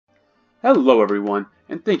Hello everyone,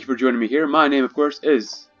 and thank you for joining me here. My name, of course,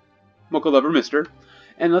 is Mocha Lover Mister,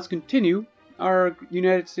 and let's continue our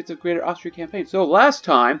United States of Greater Austria campaign. So last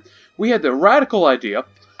time, we had the radical idea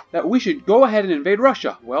that we should go ahead and invade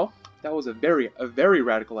Russia. Well, that was a very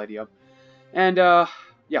radical idea. And,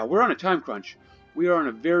 yeah, we're on a time crunch. We are on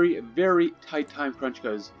a very tight time crunch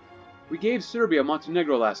because we gave Serbia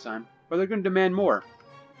Montenegro last time, but they're going to demand more.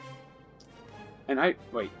 And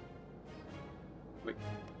wait.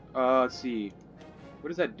 Let's see. What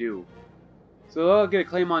does that do? So they'll get a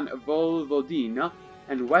claim on Vojvodina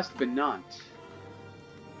and West Banat.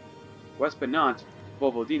 West Banat,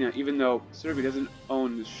 Vojvodina, even though Serbia doesn't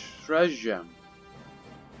own Srezhem.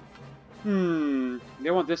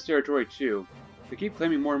 They want this territory too. They keep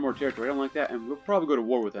claiming more and more territory. I don't like that, and we'll probably go to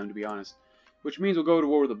war with them, to be honest. Which means we'll go to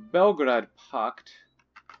war with the Belgrade Pact.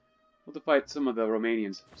 We'll have to fight some of the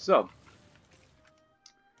Romanians. So,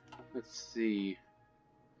 let's see.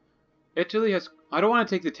 Italy has... I don't want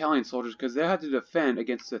to take the Italian soldiers because they have to defend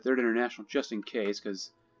against the Third International just in case,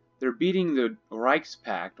 because they're beating the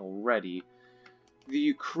Reichspakt already. The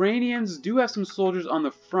Ukrainians do have some soldiers on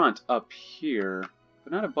the front up here,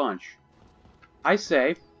 but not a bunch. I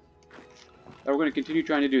say that we're going to continue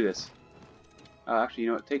trying to do this. Actually, you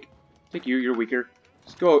know what? Take you. You're weaker.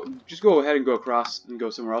 Just go ahead and go across and go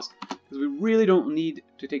somewhere else, because we really don't need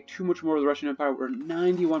to take too much more of the Russian Empire. We're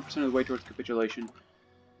 91% of the way towards capitulation.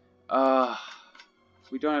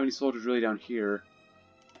 We don't have any soldiers really down here.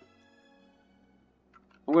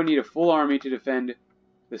 I'm going to need a full army to defend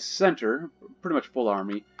the center, pretty much full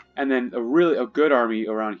army, and then a good army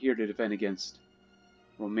around here to defend against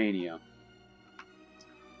Romania.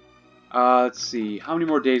 Let's see, how many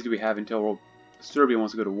more days do we have until Serbia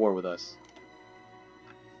wants to go to war with us?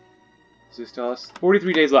 Does this tell us?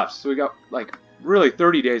 43 days left, so we got, like, really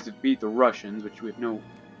 30 days to beat the Russians, which we have no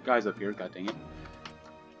guys up here, god dang it.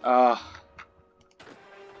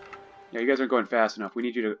 Yeah, you guys aren't going fast enough. We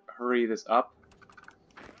need you to hurry this up.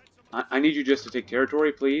 I need you just to take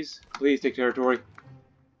territory, please. Please take territory.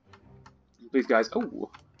 Please, guys.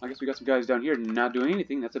 Oh, I guess we got some guys down here not doing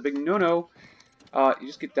anything. That's a big no-no. You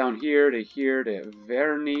just get down here to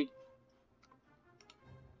Verni.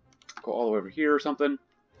 Go all the way over here or something.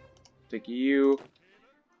 Take you.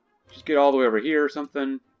 Just get all the way over here or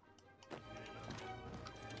something.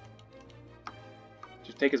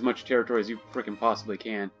 Just take as much territory as you freaking possibly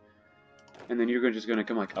can. And then you're just going to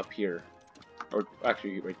come, like, up here. Or,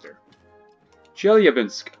 actually, right there.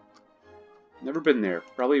 Chelyabinsk. Never been there.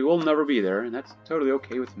 Probably will never be there, and that's totally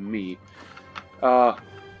okay with me.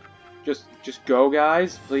 Just go,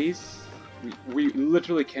 guys, please. We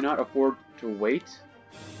literally cannot afford to wait.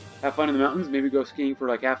 Have fun in the mountains, maybe go skiing for,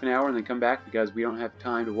 like, half an hour, and then come back, because we don't have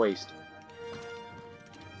time to waste.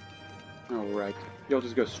 Alright. You'll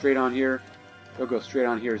just go straight on here. You'll go straight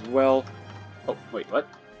on here as well. Oh, wait, what?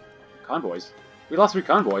 Convoys? We lost 3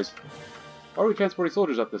 convoys. Why are we transporting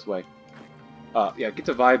soldiers up this way? Yeah, get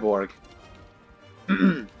to Viborg.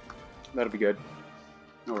 That'll be good.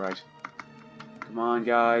 Alright. Come on,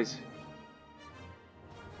 guys.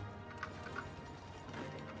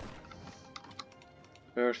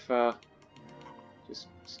 Just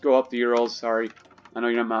go up the Urals, sorry. I know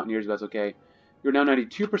you're not mountaineers, but that's okay. You're now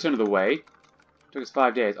 92% of the way. Took us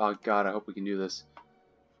 5 days. Oh god, I hope we can do this.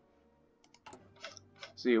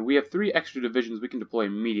 See, we have 3 extra divisions we can deploy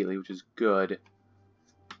immediately, which is good.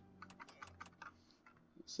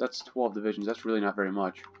 So that's 12 divisions. That's really not very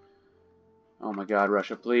much. Oh my god,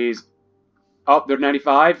 Russia, please. Oh, they're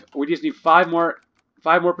 95. We just need 5 more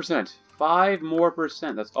percent. 5 more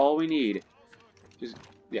percent. That's all we need. Just,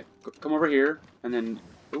 yeah, come over here. And then,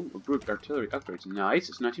 ooh, improved artillery upgrades. Nice.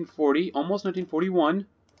 It's 1940. Almost 1941.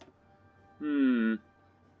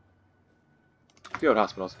 Field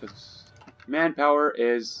hospitals, because manpower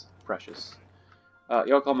is precious.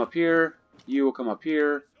 You'll come up here. You will come up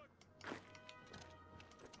here.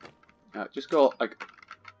 Just go like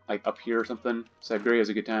up here or something. Siberia is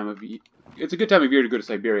a good time of year. It's a good time of year to go to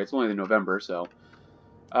Siberia. It's only in November, so.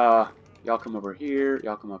 Y'all come over here.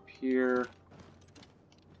 Y'all come up here.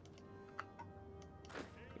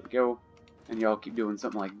 There we go. And y'all keep doing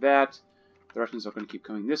something like that. The Russians are going to keep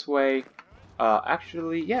coming this way.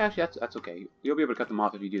 Actually, that's okay. You'll be able to cut them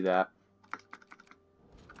off if you do that.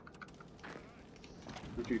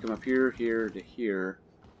 Make sure you come up here, here to here,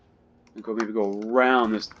 and maybe go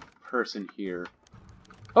around this person here.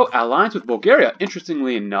 Oh, alliance with Bulgaria.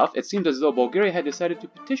 Interestingly enough, it seems as though Bulgaria had decided to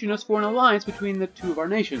petition us for an alliance between the 2 of our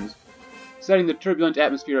nations, citing the turbulent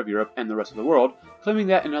atmosphere of Europe and the rest of the world, claiming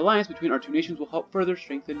that an alliance between our 2 nations will help further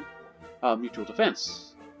strengthen mutual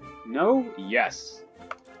defense. No? Yes.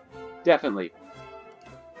 Definitely.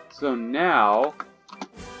 So now,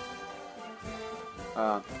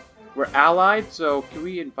 We're allied, so can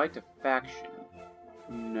we invite a faction?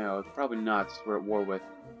 No, probably not. We're at war with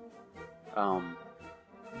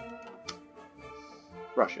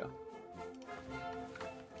Russia.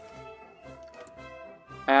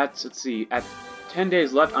 Let's see, at 10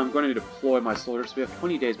 days left, I'm going to deploy my soldiers. We have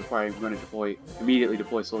 20 days before I'm going to immediately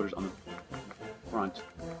deploy soldiers on the front.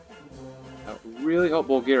 I really hope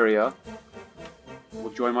Bulgaria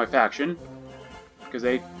will join my faction, because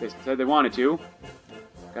they said they wanted to.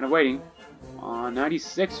 Kind of waiting.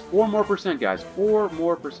 96, 4 more percent, guys. 4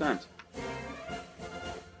 more percent.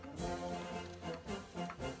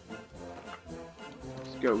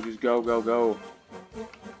 Just go, go, go.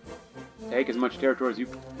 Take as much territory as you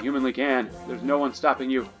humanly can. There's no one stopping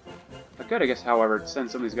you. I could, I guess, however, send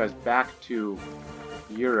some of these guys back to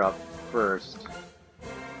Europe first.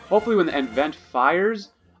 Hopefully when the event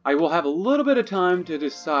fires, I will have a little bit of time to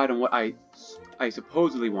decide on what I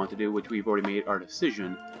supposedly want to do, which we've already made our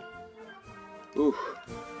decision. Oof.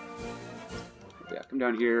 Yeah, come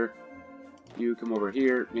down here. You come over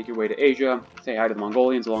here. Make your way to Asia. Say hi to the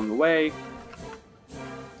Mongolians along the way.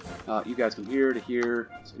 You guys come here to here.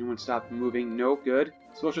 Does anyone stop moving? No, good.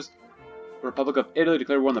 Socialist Republic of Italy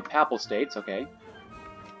declared one of the Papal States. Okay.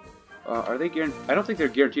 Are they guaranteed? I don't think they're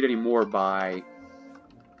guaranteed anymore by...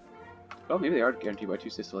 Oh, maybe they are guaranteed by 2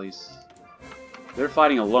 Sicilies. They're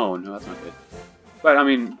fighting alone. No, that's not good. But, I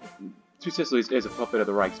mean, 2 Sicilies is a puppet of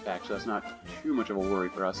the Reichspakt, so that's not too much of a worry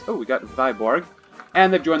for us. Oh, we got Viborg.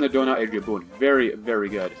 And they've joined the Donau-Adria-Bund. Very, very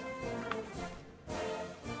good.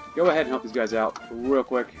 Go ahead and help these guys out real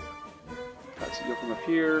quick. So you'll come up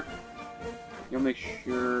here. You'll make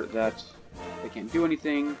sure that they can't do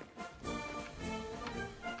anything.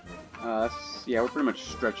 Yeah, we're pretty much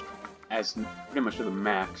stretched as pretty much to the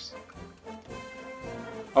max.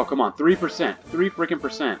 Oh, come on, 3%. 3 freaking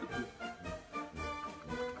percent.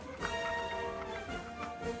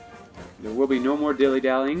 There will be no more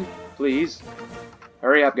dilly-dallying. Please.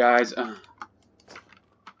 Hurry up, guys.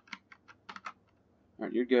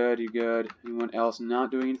 Alright, you're good, you're good. Anyone else not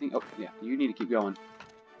doing anything? Oh, yeah, you need to keep going.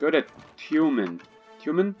 Go to Tumen.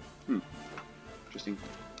 Tumen? Interesting.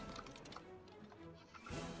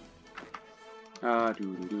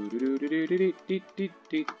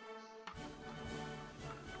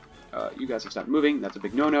 You guys have stopped moving. That's a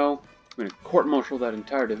big no-no. I'm going to court-martial that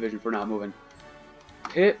entire division for not moving.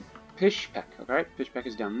 Pishpek, alright? Pishpek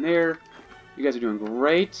is down there. You guys are doing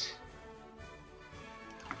great.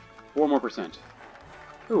 4 more percent.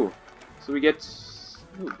 Ooh, so we get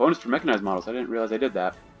bonus for mechanized models. I didn't realize I did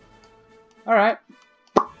that. Alright.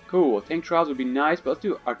 Cool. Tank trials would be nice, but let's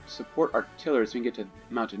do our support artillery so we can get to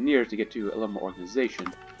mountaineers to get to a little more organization.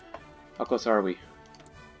 How close are we?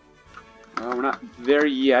 We're not there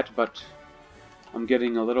yet, but I'm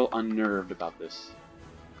getting a little unnerved about this.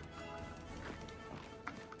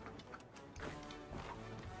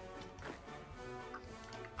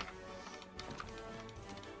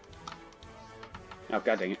 Oh,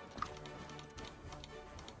 god dang it.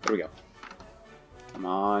 There we go. Come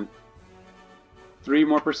on. 3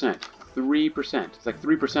 more percent. 3%. It's like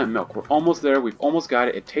 3% milk. We're almost there. We've almost got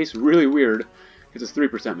it. It tastes really weird because it's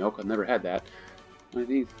 3% milk. I've never had that.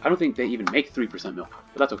 I don't think they even make 3% milk,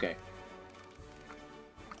 but that's okay.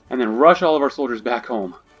 And then rush all of our soldiers back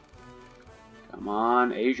home. Come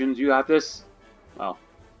on, Asians, you got this. Wow.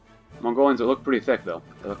 Mongolians, they look pretty thick, though.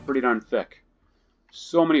 They look pretty darn thick.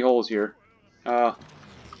 So many holes here.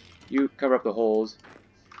 You cover up the holes.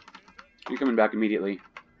 You're coming back immediately.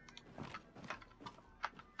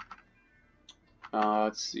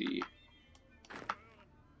 Let's see.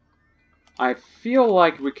 I feel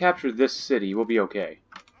like if we capture this city, we'll be okay.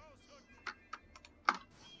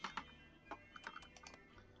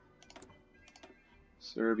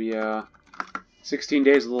 Serbia. 16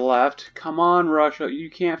 days left. Come on, Russia. You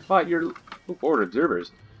can't fight. You're forward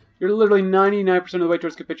observers. You're literally 99% of the way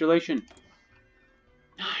towards capitulation.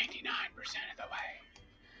 99% of the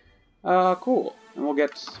way. Cool. And we'll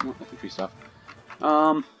get more infantry stuff.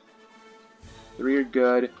 3 are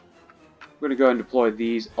good. We're going to go ahead and deploy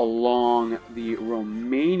these along the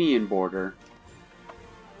Romanian border.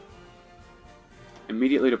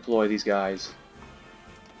 Immediately deploy these guys.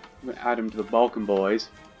 I'm going to add them to the Balkan boys.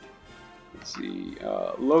 Let's see.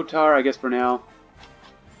 Lothar, I guess for now.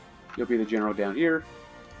 You'll be the general down here.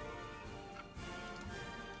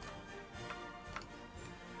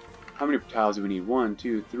 How many tiles do we need? 1,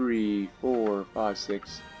 2, 3, 4, 5,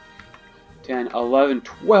 6, 10, 11,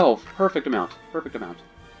 12. Perfect amount. Perfect amount.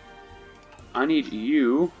 I need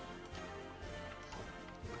you.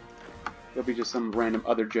 You'll be just some random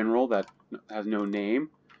other general that has no name.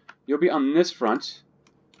 You'll be on this front.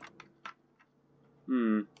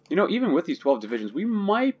 You know, even with these 12 divisions, we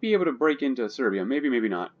might be able to break into Serbia. Maybe, maybe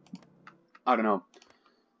not. I don't know.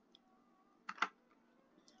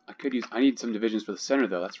 I need some divisions for the center,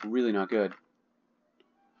 though. That's really not good.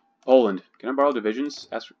 Poland. Can I borrow divisions?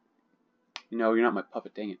 No, you're not my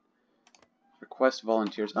puppet. Dang it. Request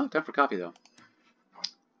volunteers. Oh, time for coffee, though. I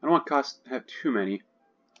don't want to have too many.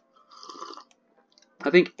 I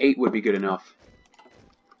think 8 would be good enough.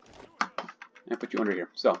 And put you under here.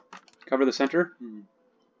 So, cover the center.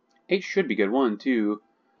 8 should be good. 1, 2.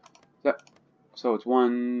 So it's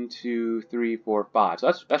 1, 2, 3, 4, 5.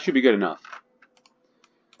 So that should be good enough.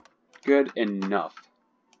 Good enough.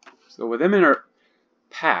 So with them in our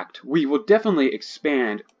pact, we will definitely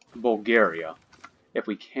expand Bulgaria if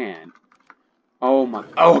we can. Oh my!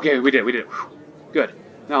 Oh, okay, we did. Whew. Good.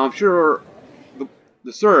 Now I'm sure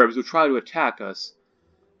the Serbs will try to attack us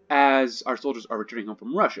as our soldiers are returning home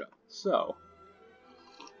from Russia. So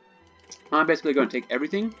I'm basically going to take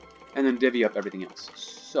everything and then divvy up everything else.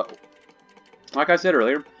 So, like I said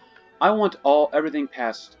earlier, I want everything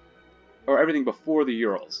past, or everything before the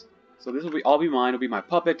Urals. So this will all be mine. It'll be my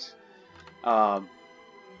puppet.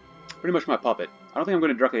 Pretty much my puppet. I don't think I'm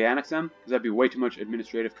going to directly annex them, because that'd be way too much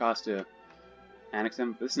administrative cost to annex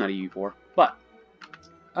them. This is not EU4. But,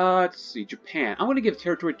 let's see, Japan. I'm going to give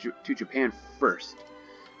territory to Japan first,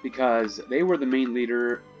 because they were the main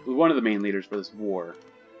leader, one of the main leaders for this war.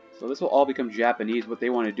 So this will all become Japanese. What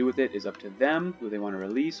they want to do with it is up to them. Who they want to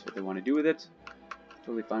release, what they want to do with it.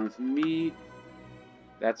 Totally fine with me.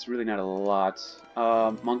 That's really not a lot.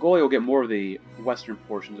 Mongolia will get more of the western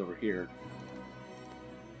portions over here.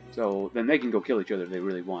 So then they can go kill each other if they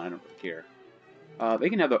really want. I don't really care.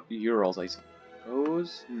 They can have the Urals, I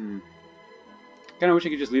suppose. Kind of wish I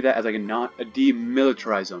could just leave that as like a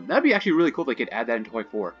demilitarized zone. That'd be actually really cool if they could add that into Toy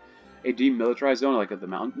 4. A demilitarized zone, like of the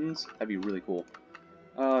mountains. That'd be really cool.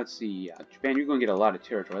 Let's see. Japan, you're going to get a lot of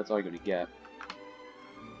territory. That's all you're going to get.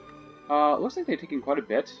 Looks like they've taken quite a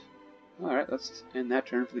bit. Alright, let's end that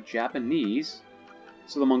turn for the Japanese.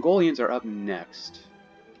 So the Mongolians are up next.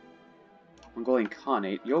 Mongolian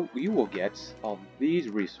Khanate. You will get all these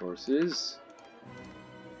resources.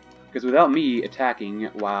 Because without me attacking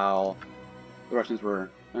while the Russians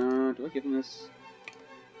were... do I give them this?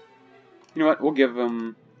 You know what? We'll give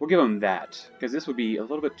them that. Because this would be a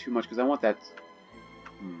little bit too much. Because I want that...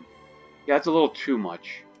 Yeah, that's a little too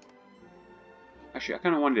much. Actually, I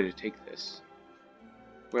kind of wanted to take this.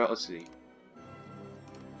 Well, let's see.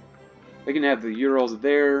 They can have the Urals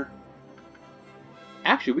there.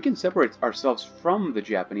 Actually, we can separate ourselves from the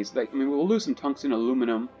Japanese. Like, I mean, we'll lose some tungsten,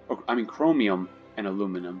 aluminum, or I mean, chromium and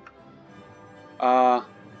aluminum. We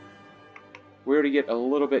already get a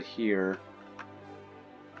little bit here.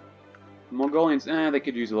 The Mongolians, they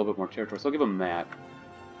could use a little bit more territory, so I'll give them that.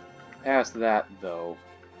 Past that, though,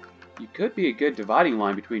 you could be a good dividing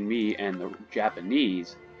line between me and the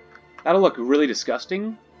Japanese. That'll look really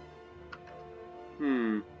disgusting.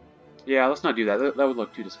 Yeah, let's not do that. That would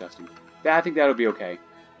look too disgusting. I think that'll be okay.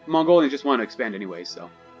 Mongolians just want to expand anyway, so.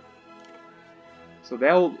 So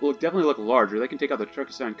they'll definitely look larger. They can take out the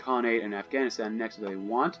Turkestan Khanate and Afghanistan next if they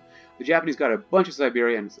want. The Japanese got a bunch of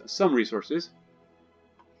Siberia and some resources.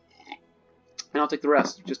 And I'll take the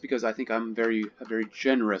rest, just because I think I'm a very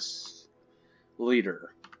generous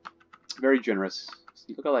leader. Very generous.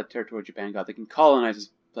 See, look at all that territory Japan got. They can colonize this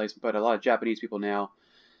place, but a lot of Japanese people now.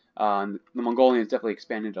 The Mongolians definitely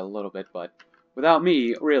expanded a little bit, but without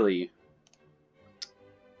me, really,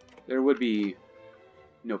 there would be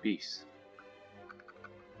no peace.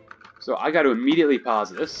 So I got to immediately pause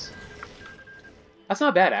this. That's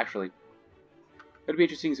not bad, actually. It'll be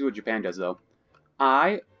interesting to see what Japan does, though.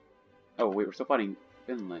 Oh, wait, we're still fighting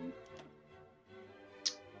Finland.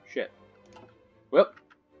 Shit. Well,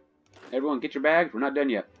 everyone get your bags. We're not done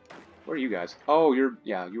yet. Where are you guys? Oh, you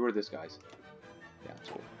were this guys. Yeah, that's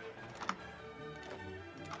cool.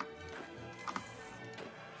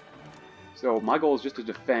 So my goal is just to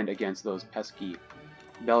defend against those pesky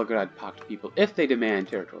Belgrade Pact people if they demand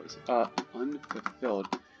territories.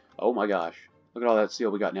 Unfulfilled. Oh my gosh. Look at all that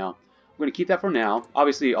steel we got now. I'm going to keep that for now.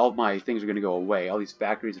 Obviously, all my things are going to go away. All these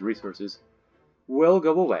factories and resources will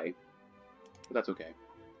go away. But that's okay.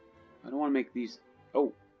 I don't want to make these...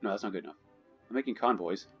 Oh, no, that's not good enough. I'm making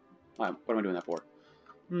convoys. What am I doing that for?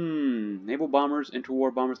 Naval bombers,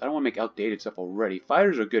 interwar bombers. I don't want to make outdated stuff already.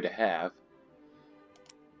 Fighters are good to have.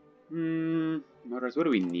 Motors, what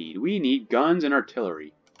do we need? We need guns and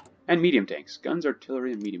artillery. And medium tanks. Guns,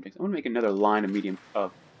 artillery, and medium tanks. I want to make another line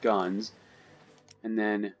of guns. And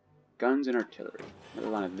then guns and artillery. Another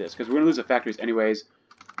line of this. Because we're going to lose the factories anyways.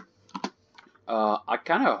 I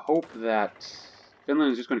kind of hope that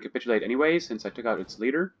Finland is just going to capitulate anyways, since I took out its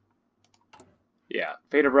leader. Yeah,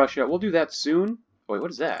 Fate of Russia. We'll do that soon. Oh, wait,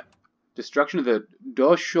 what is that? Destruction of the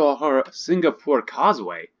Singapore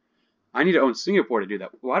Causeway. I need to own Singapore to do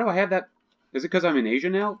that. Why do I have that? Is it because I'm in Asia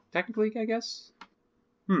now? Technically, I guess?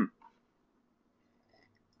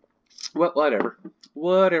 Well, whatever.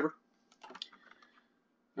 Whatever.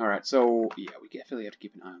 Alright, so, yeah, we definitely have to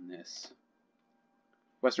keep an eye on this.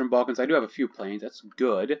 Western Balkans, I do have a few planes. That's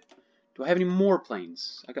good. Do I have any more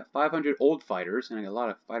planes? I got 500 old fighters, and I got a lot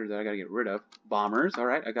of fighters that I gotta get rid of. Bombers,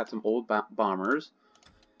 alright, I got some old bombers.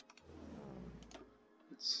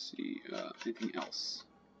 Let's see, anything else?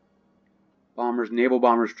 Bombers, naval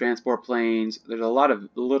bombers, transport planes. There's a lot of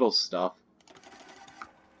little stuff.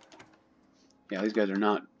 Yeah, these guys are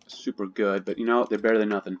not super good, but you know, they're better than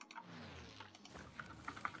nothing.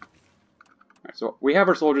 Alright, so we have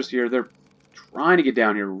our soldiers here. They're trying to get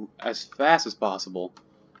down here as fast as possible.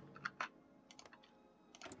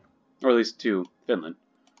 Or at least to Finland.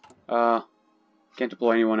 Can't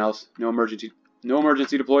deploy anyone else. No emergency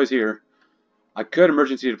deploys here. I could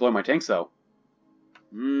emergency deploy my tanks though.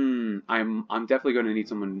 I'm definitely going to need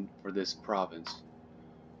someone for this province.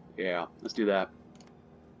 Yeah, let's do that.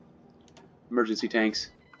 Emergency tanks.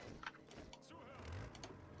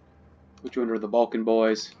 Put you under the Balkan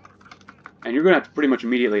boys. And you're going to have to pretty much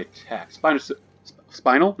immediately attack. Spanish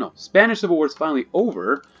Civil War is finally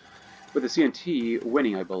over. With the CNT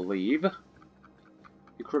winning, I believe.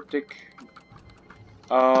 Cryptic.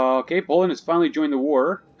 Okay, Poland has finally joined the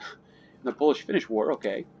war. The Polish-Finnish War,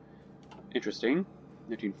 okay. Interesting.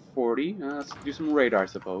 1940. Let's do some radar, I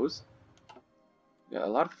suppose. Got a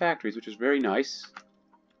lot of factories, which is very nice.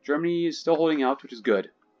 Germany is still holding out, which is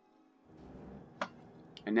good.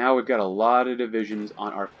 And now we've got a lot of divisions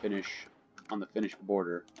on our the Finnish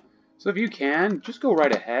border. So if you can, just go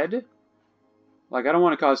right ahead. Like, I don't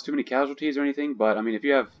want to cause too many casualties or anything, but I mean, if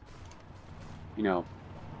you have, you know,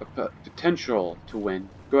 a potential to win,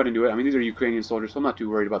 go ahead and do it. I mean, these are Ukrainian soldiers, so I'm not too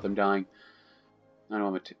worried about them dying. I know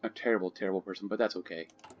I'm a terrible, terrible person, but that's okay.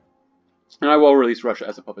 And I will release Russia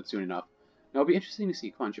as a puppet soon enough. Now, it'll be interesting to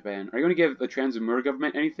see. Come on, Japan. Are you going to give the Trans-Amur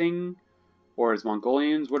government anything? Or as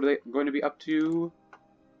Mongolians, what are they going to be up to?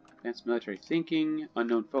 Advanced military thinking,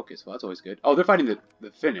 unknown focus. Well, that's always good. Oh, they're fighting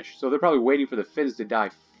the Finnish, so they're probably waiting for the Finns to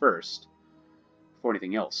die first before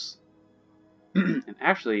anything else. And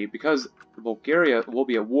actually, because Bulgaria will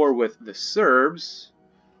be at war with the Serbs,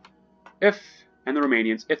 and the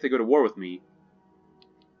Romanians, if they go to war with me,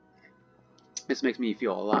 this makes me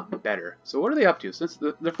feel a lot better. So what are they up to? Since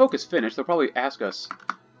their focus finished, they'll probably ask us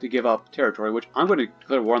to give up territory, which I'm going to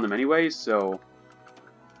declare war on them anyways, so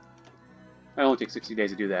it only takes 60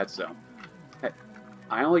 days to do that, so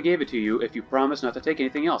I only gave it to you if you promise not to take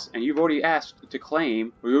anything else, and you've already asked to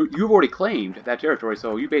claim, or you've already claimed that territory,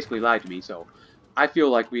 so you basically lied to me, so I feel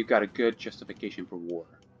like we've got a good justification for war.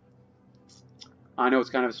 I know it's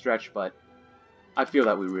kind of a stretch, but I feel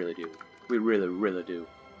that we really do. We really, really do.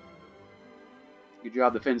 Good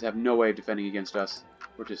job, the Finns have no way of defending against us.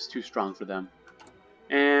 We're just too strong for them.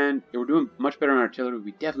 And we're doing much better on artillery.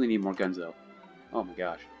 We definitely need more guns, though. Oh my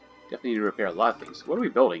gosh. Definitely need to repair a lot of things. What are we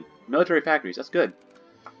building? Military factories. That's good.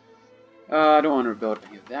 I don't want to build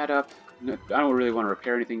any of that up. No, I don't really want to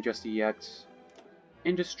repair anything just yet.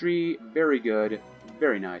 Industry. Very good.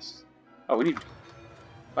 Very nice. Oh, we need...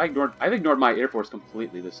 I've ignored my Air Force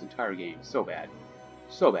completely this entire game. So bad.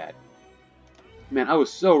 So bad. Man, I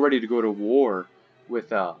was so ready to go to war with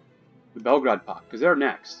the Belgrade Pact, because they're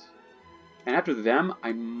next. And after them,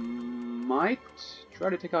 I might try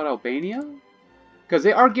to take out Albania, because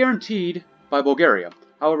they are guaranteed by Bulgaria.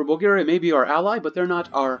 However, Bulgaria may be our ally, but they're not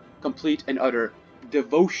our complete and utter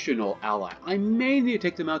devotional ally. I may need to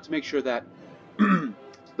take them out to make sure that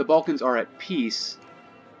the Balkans are at peace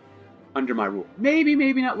under my rule. Maybe,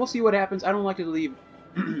 maybe not. We'll see what happens. I don't like to leave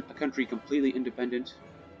a country completely independent.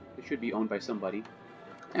 It should be owned by somebody.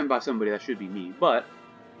 And by somebody, that should be me. But,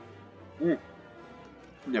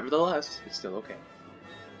 nevertheless, it's still okay.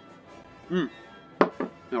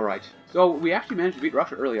 Alright. So, we actually managed to beat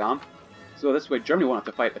Russia early on. So this way, Germany won't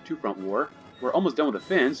have to fight a two-front war. We're almost done with the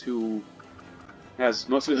Finns, who has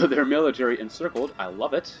most of their military encircled. I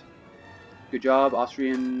love it. Good job,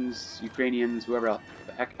 Austrians, Ukrainians, whoever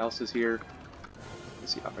the heck else is here.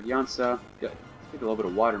 Let's see, Allianza. Good. Let's get a little bit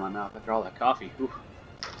of water in my mouth after all that coffee. Ooh.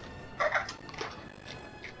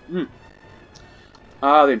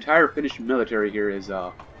 The entire Finnish military here is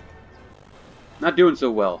not doing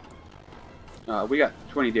so well. We got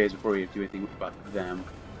 20 days before we do anything about them.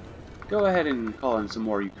 Go ahead and call in some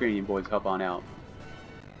more Ukrainian boys to help on out.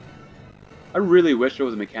 I really wish there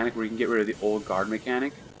was a mechanic where you can get rid of the old guard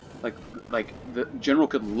mechanic. Like the general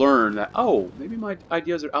could learn that, oh, maybe my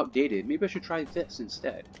ideas are outdated. Maybe I should try this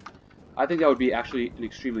instead. I think that would be actually an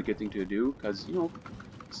extremely good thing to do, because, you know,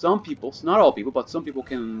 some people, not all people, but some people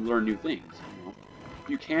can learn new things, you know.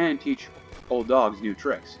 You can teach old dogs new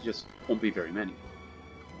tricks, it just won't be very many.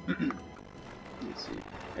 Let's see.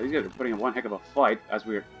 Yeah, these guys are putting in one heck of a fight as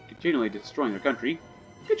we're continually destroying their country.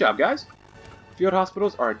 Good job, guys. Field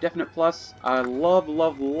hospitals are a definite plus. I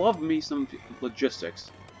love me some logistics.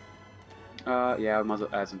 Yeah, I might as well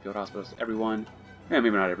add some field hospitals to everyone. Yeah,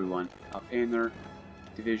 maybe not everyone. Alpiner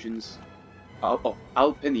divisions. Oh,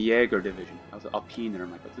 Alpenjäger division. I was Alpiner.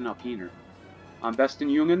 I'm like, what's an Alpiner? Am besten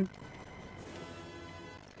Jungen.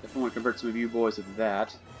 Definitely want to convert some of you boys to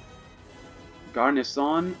that.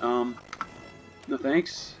 Garnison. No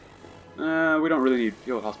thanks. We don't really need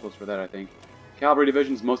field hospitals for that, I think. Cavalry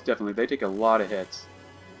divisions, most definitely. They take a lot of hits.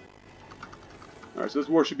 Alright, so this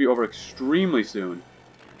war should be over extremely soon.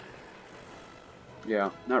 Yeah,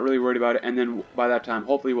 not really worried about it. And then by that time,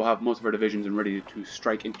 hopefully we'll have most of our divisions and ready to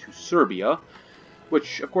strike into Serbia.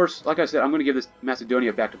 Which, of course, like I said, I'm going to give this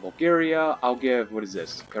Macedonia back to Bulgaria. I'll give, what is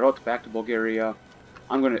this? Perot back to Bulgaria.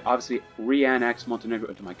 I'm going to obviously re-annex Montenegro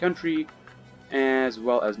into my country. As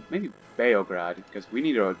well as maybe Beograd, because we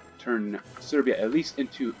need to turn Serbia at least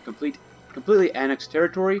into completely annexed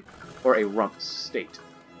territory or a rump state.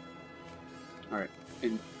 Alright,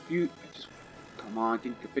 and you just come on,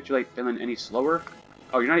 can you capitulate Finland any slower?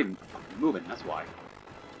 Oh, you're not even moving, that's why.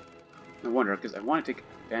 No wonder, because I want to take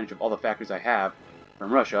advantage of all the factories I have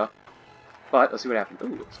from Russia. But let's see what happens.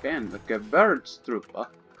 Ooh, expand the Gewürztruppe.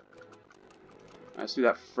 Let's do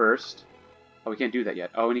that first. Oh, we can't do that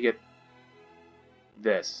yet. Oh, we need to get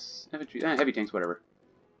this. Heavy tanks, whatever.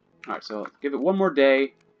 Alright, so give it one more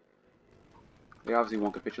day. They obviously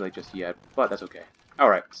won't capitulate just yet, but that's okay.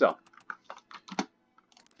 Alright, so.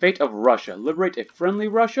 Fate of Russia. Liberate a friendly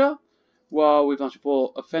Russia. Well, we've launched a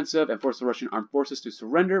full offensive and forced the Russian armed forces to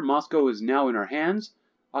surrender. Moscow is now in our hands.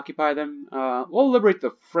 Occupy them. We'll liberate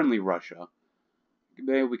the friendly Russia.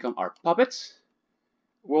 They will become our puppets.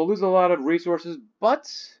 We'll lose a lot of resources, but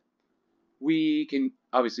we can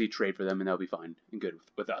obviously trade for them, and that'll be fine and good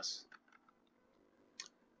with us.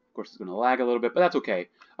 Of course, it's going to lag a little bit, but that's okay.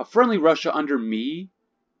 A friendly Russia under me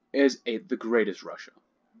is the greatest Russia.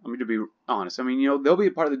 I mean, to be honest. I mean, you know, they'll be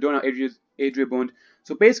a part of the Donau Adria Bund.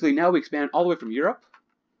 So basically, now we expand all the way from Europe,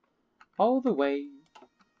 all the way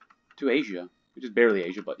to Asia, which is barely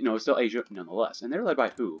Asia, but, you know, it's still Asia nonetheless. And they're led by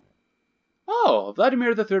who? Oh, Vladimir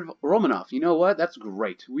III Romanov. You know what? That's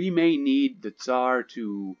great. We may need the Tsar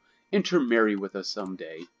to intermarry with us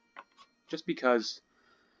someday. Just because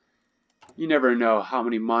you never know how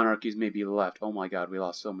many monarchies may be left. Oh my god, we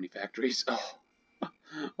lost so many factories. Oh.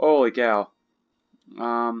 Holy cow.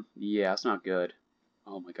 Yeah, it's not good.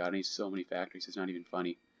 Oh my god, I need so many factories. It's not even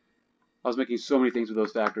funny. I was making so many things with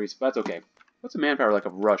those factories, but that's okay. What's the manpower like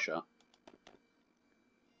of Russia?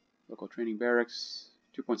 Local training barracks,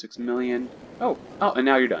 2.6 million. Oh, and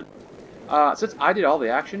now you're done. Since I did all the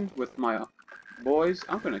action with my boys,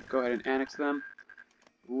 I'm going to go ahead and annex them.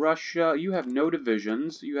 Russia, you have no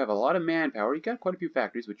divisions. You have a lot of manpower. You got quite a few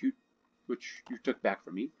factories, which you took back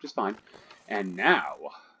from me, which is fine. And now,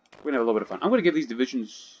 we're going to have a little bit of fun. I'm going to give these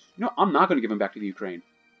divisions... No, I'm not going to give them back to the Ukraine.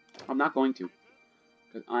 I'm not going to.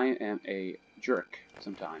 Because I am a jerk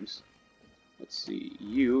sometimes. Let's see.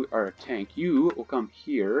 You are a tank. You will come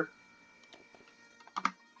here.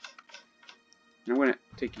 And I'm going to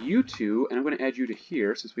take you two, and I'm going to add you to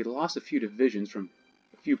here, since we lost a few divisions from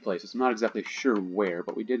a few places. I'm not exactly sure where,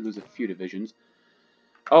 but we did lose a few divisions.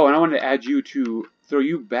 Oh, and I wanted to add you to throw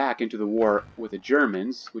you back into the war with the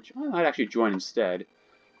Germans, which I might actually join instead.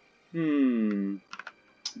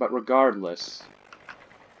 But regardless,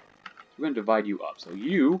 we're going to divide you up. So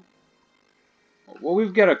you... Well,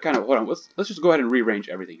 we've got to kind of... Hold on, let's just go ahead and rearrange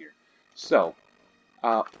everything here. So,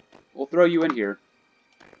 we'll throw you in here.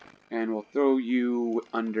 And we'll throw you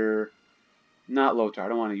under... Not Lothar. I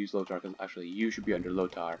don't want to use Lothar, because actually you should be under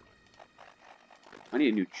Lothar. I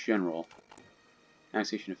need a new general.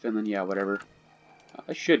 Annexation of Finland, yeah, whatever.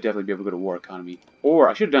 I should definitely be able to go to war economy. Or,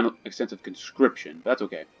 I should have done extensive conscription, but that's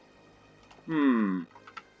okay.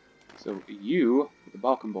 So, you, the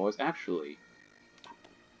Balkan boys, actually,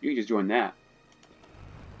 you can just join that.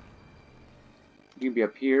 You can be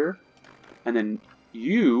up here, and then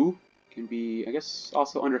you can be, I guess,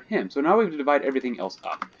 also under him. So now we have to divide everything else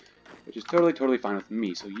up, which is totally fine with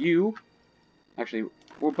me. So you, actually,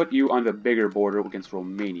 we'll put you on the bigger border against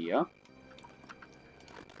Romania.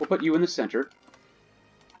 We'll put you in the center.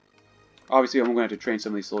 Obviously, I'm going to have to train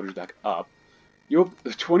some of these soldiers back up. You'll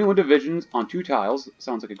 21 divisions on 2 tiles.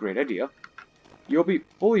 Sounds like a great idea. You'll be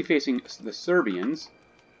fully facing the Serbians.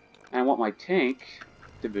 And I want my tank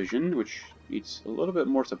division, which needs a little bit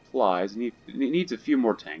more supplies. It needs a few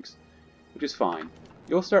more tanks. which is fine.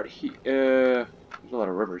 You'll start here. There's a lot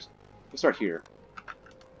of rivers. You'll start here.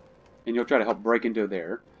 And you'll try to help break into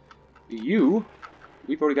there. We've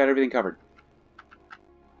already got everything covered.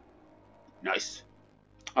 Nice.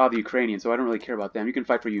 The Ukrainians, so I don't really care about them. You can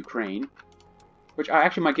fight for Ukraine. Which I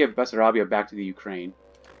actually might give Bessarabia back to the Ukraine.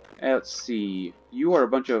 Let's see. You are a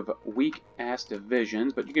bunch of weak-ass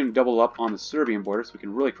divisions, but you can double up on the Serbian border so we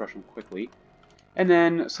can really crush them quickly. And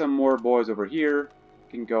then some more boys over here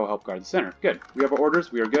can go help guard the center. Good. We have our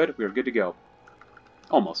orders. We are good. We are good to go.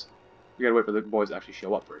 Almost. We gotta wait for the boys to actually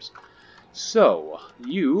show up first. So,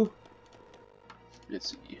 let's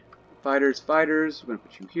see. Fighters. We're gonna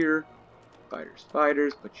put you here.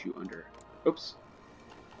 Fighters. Put you under. Oops.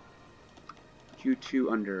 Put you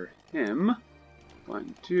two under him.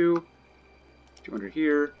 1, 2. Put you under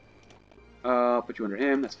here. Put you under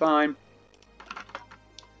him. That's fine.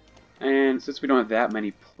 And since we don't have that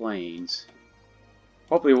many planes,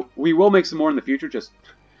 hopefully we will make some more in the future, just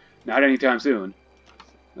not anytime soon.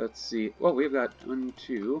 Let's see. Well, we've got 1,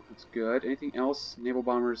 2. That's good. Anything else? Naval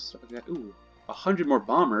bombers, stuff like that. Ooh, 100 more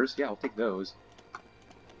bombers. Yeah, I'll take those.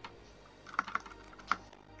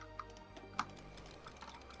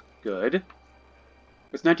 Good.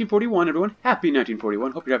 It's 1941, everyone. Happy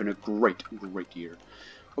 1941. Hope you're having a great year.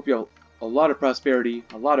 Hope you have a lot of prosperity,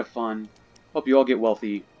 a lot of fun. Hope you all get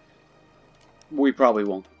wealthy. We probably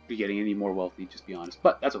won't be getting any more wealthy, just be honest.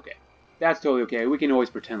 But that's okay. That's totally okay. We can always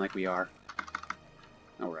pretend like we are.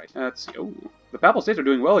 Alright, let's see. Oh, the Papal States are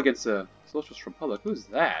doing well against the Socialist Republic. Who's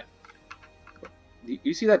that?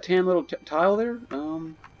 You see that tan little tile there?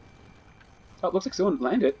 Oh, it looks like someone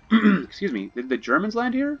landed. Excuse me. Did the Germans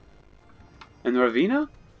land here? And the Ravina?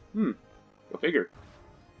 Go figure.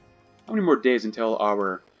 How many more days until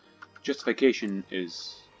our justification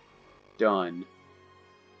is done?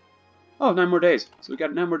 Oh, 9 more days. So we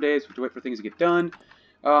got 9 more days. We have to wait for things to get done.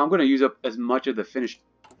 I'm going to use up as much of the finished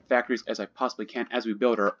factories as I possibly can as we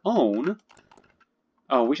build our own.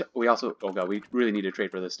 Oh, we also... Oh, God, we really need to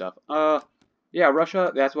trade for this stuff. Yeah,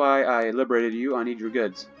 Russia, that's why I liberated you. I need your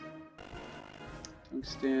goods.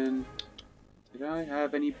 Tungsten. Did I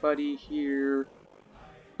have anybody here?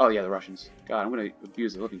 Oh, yeah, the Russians. God, I'm going to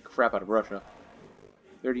abuse the living crap out of Russia.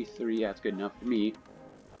 33, yeah, that's good enough for me.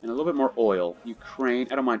 And a little bit more oil. Ukraine,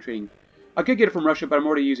 I don't mind trading. I could get it from Russia, but I'm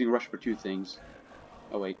already using Russia for 2 things.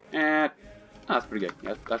 Oh, wait. That's pretty good.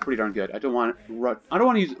 Yeah, that's pretty darn good. I don't want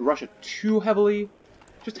to use Russia too heavily.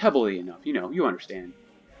 Just heavily enough. You know, you understand.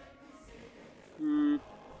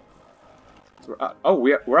 Oh,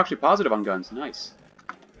 we're actually positive on guns. Nice.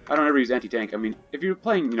 I don't ever use anti-tank. I mean, if you're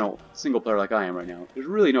playing, single player like I am right now, there's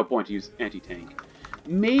really no point to use anti-tank.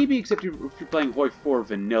 Maybe, except if you're playing Hoi 4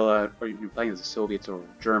 vanilla, or you're playing as the Soviets or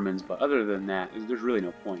Germans, but other than that, there's really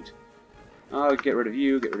no point. Get rid of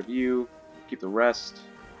you, keep the rest.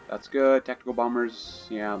 That's good. Tactical bombers,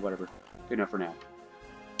 yeah, whatever. Good enough for now.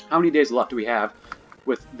 How many days left do we have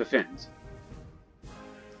with the Finns?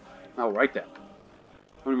 Alright then.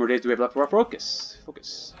 How many more days do we have left for our focus?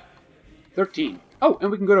 13. Oh,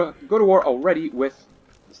 and we can go to war already with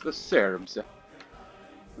the Serbs.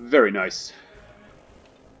 Very nice.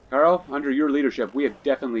 Carl, under your leadership, we have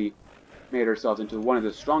definitely made ourselves into one of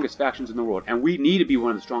the strongest factions in the world, and we need to be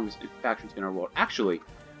one of the strongest factions in our world. Actually,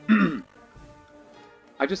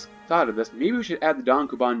 I just thought of this. Maybe we should add the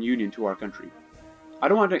Don-Kuban Union to our country. I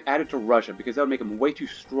don't want to add it to Russia because that would make them way too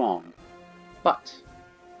strong. But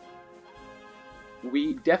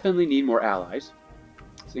we definitely need more allies.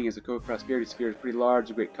 Seeing as the Code Prosperity Sphere is pretty large,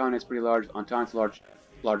 the Great Khanate is pretty large, Entente's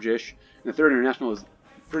large-ish, and the Third International is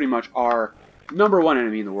pretty much our #1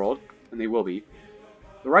 enemy in the world, and they will be.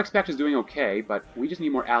 The Reichspakt is doing okay, but we just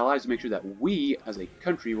need more allies to make sure that we, as a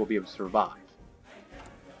country, will be able to survive.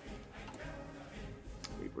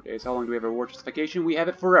 34 days. How long do we have our war justification? We have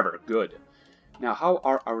it forever. Good. Now, how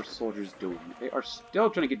are our soldiers doing? They are still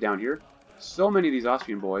trying to get down here. So many of these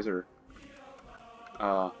Austrian boys are...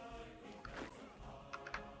 Come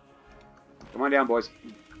on down, boys.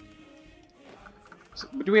 So,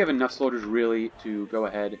 but do we have enough soldiers, really, to go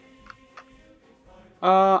ahead?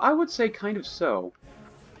 I would say kind of so.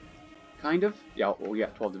 Kind of? Yeah, oh yeah,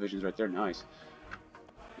 12 divisions right there. Nice.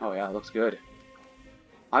 Oh yeah, looks good.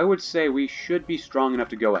 I would say we should be strong enough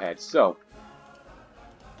to go ahead. So,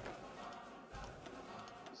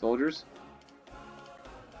 soldiers,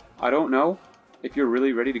 I don't know if you're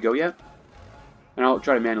really ready to go yet. And I'll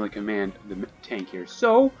try to manually command the tank here.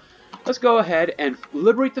 So, let's go ahead and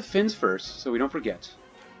liberate the Finns first, so we don't forget.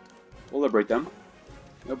 We'll liberate them.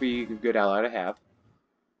 They'll be a good ally to have.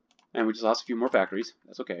 And we just lost a few more factories.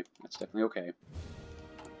 That's okay. That's definitely okay.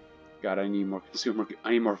 God, I need more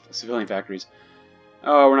civilian factories.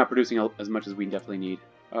 Oh, we're not producing as much as we definitely need.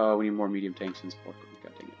 We need more medium tanks and support.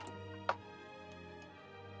 God dang it.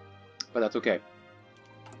 But that's okay.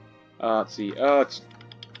 Let's see. It's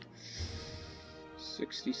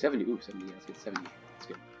 60, 70. Ooh, 70. Yeah, let's get 70. Let's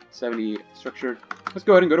get 70 structured. Let's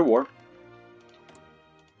go ahead and go to war.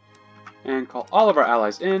 And call all of our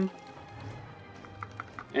allies in.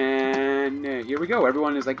 And here we go.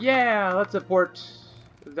 Everyone is like, yeah, let's support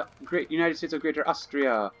the great United States of Greater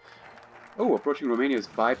Austria. Oh, approaching Romania's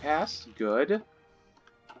bypass. Good.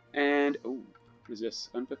 And, oh, what is this?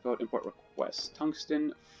 Unfulfilled import request.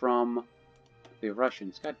 Tungsten from the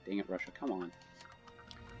Russians. God dang it, Russia. Come on.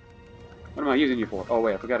 What am I using you for? Oh,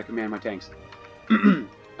 wait, I forgot to command my tanks.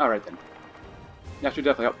 Alright, then. That should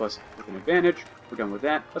definitely help us with an advantage. We're done with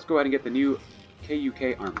that. Let's go ahead and get the new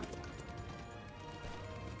KUK army.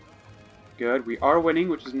 Good. We are winning,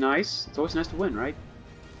 which is nice. It's always nice to win, right?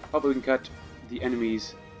 Hopefully we can cut the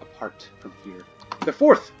enemies apart from here. The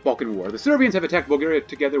Fourth Balkan War. The Serbians have attacked Bulgaria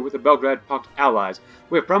together with the Belgrade Pact allies.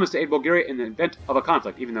 We have promised to aid Bulgaria in the event of a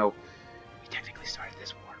conflict, even though we technically started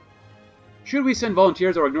this war. Should we send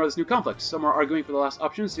volunteers or ignore this new conflict? Some are arguing for the last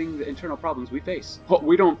option, seeing the internal problems we face. Well,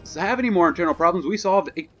 we don't have any more internal problems. We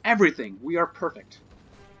solved everything. We are perfect.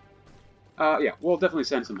 Yeah, we'll definitely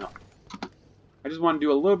send some help. I just want to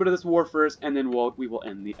do a little bit of this war first, and then we will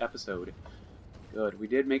end the episode. Good. We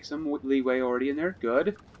did make some leeway already in there.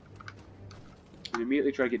 Good. And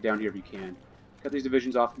immediately try to get down here if you can. Cut these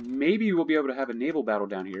divisions off. Maybe we'll be able to have a naval battle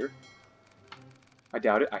down here. I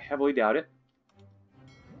doubt it. I heavily doubt it.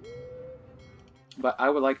 But I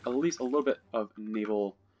would like at least a little bit of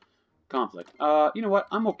naval conflict. You know what?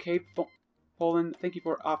 I'm okay, Poland. Thank you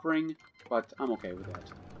for offering, but I'm okay with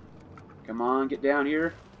that. Come on, get down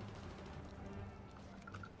here.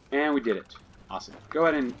 And we did it. Awesome. Go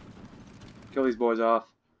ahead and kill these boys off.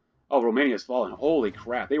 Oh, Romania's fallen. Holy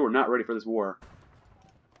crap. They were not ready for this war.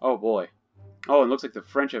 Oh, boy. Oh, and it looks like the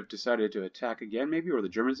French have decided to attack again, maybe? Or the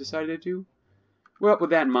Germans decided to? Well, with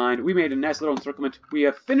that in mind, we made a nice little encirclement. We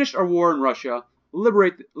have finished our war in Russia,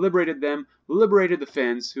 liberated them, liberated the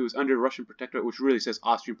Finns, who is under Russian protectorate, which really says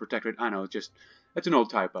Austrian protectorate. I know, it's an old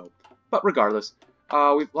typo. But regardless,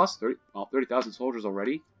 we've lost 30,000 soldiers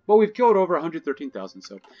already. But we've killed over 113,000.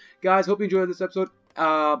 So, guys, hope you enjoyed this episode.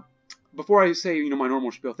 Before I say, my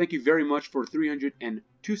normal spiel, thank you very much for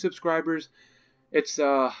 302 subscribers. It's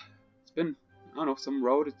been, I don't know, some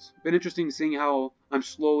road. It's been interesting seeing how I'm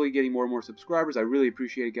slowly getting more and more subscribers. I really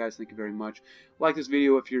appreciate it, guys. Thank you very much. Like this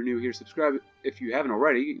video if you're new here. Subscribe if you haven't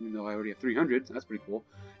already, even though I already have 300. That's pretty cool.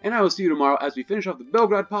 And I will see you tomorrow as we finish off the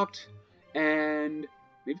Belgrade Pact and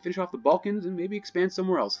maybe finish off the Balkans and maybe expand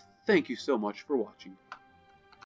somewhere else. Thank you so much for watching.